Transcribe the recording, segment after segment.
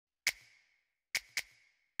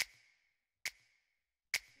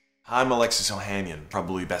I'm Alexis Ohanian,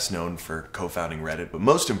 probably best known for co-founding Reddit, but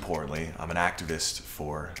most importantly, I'm an activist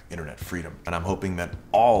for internet freedom. And I'm hoping that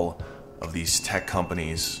all of these tech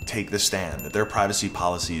companies take the stand that their privacy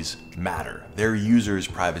policies matter. Their users'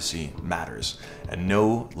 privacy matters. And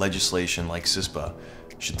no legislation like CISPA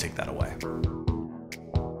should take that away.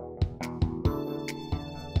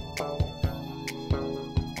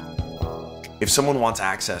 If someone wants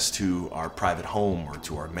access to our private home or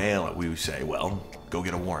to our mail, we say, well, go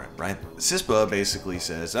get a warrant, right? CISPA basically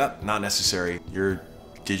says, not necessary. Your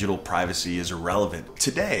digital privacy is irrelevant.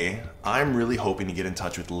 Today, I'm really hoping to get in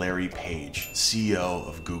touch with Larry Page, CEO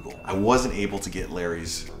of Google. I wasn't able to get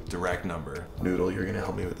Larry's direct number. Noodle, you're gonna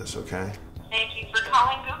help me with this, okay? Thank you for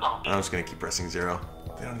calling Google. I'm just gonna keep pressing 0.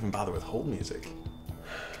 They don't even bother with hold music.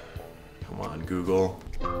 Come on, Google.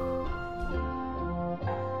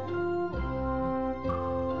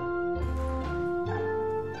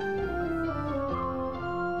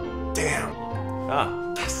 Damn.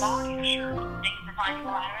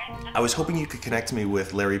 I was hoping you could connect me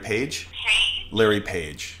with Larry Page. Page? Larry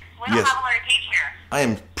Page. We don't have a Larry Page here. I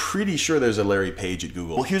am pretty sure there's a Larry Page at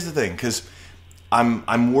Google. Well, here's the thing, because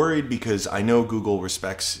I'm worried because I know Google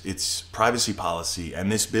respects its privacy policy,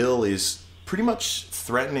 and this bill is pretty much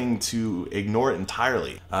threatening to ignore it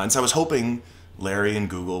entirely. And so I was hoping Larry and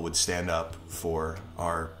Google would stand up for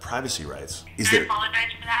our privacy rights. I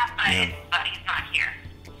apologize for that, but he's not here.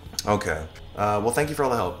 Okay. Well, thank you for all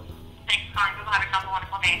the help. Thanks for calling Google. Have yourself a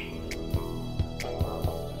wonderful day.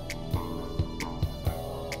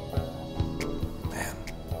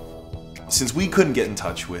 Since we couldn't get in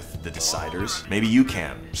touch with the deciders, maybe you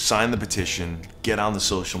can. Sign the petition, get on the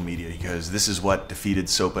social media, because this is what defeated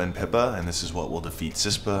SOPA and PIPA, and this is what will defeat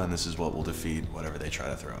CISPA, and this is what will defeat whatever they try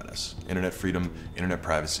to throw at us. Internet freedom, internet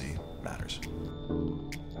privacy matters.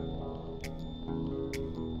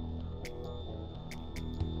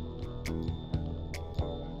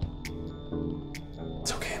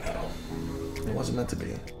 It's okay, Noodle. It wasn't meant to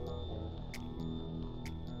be.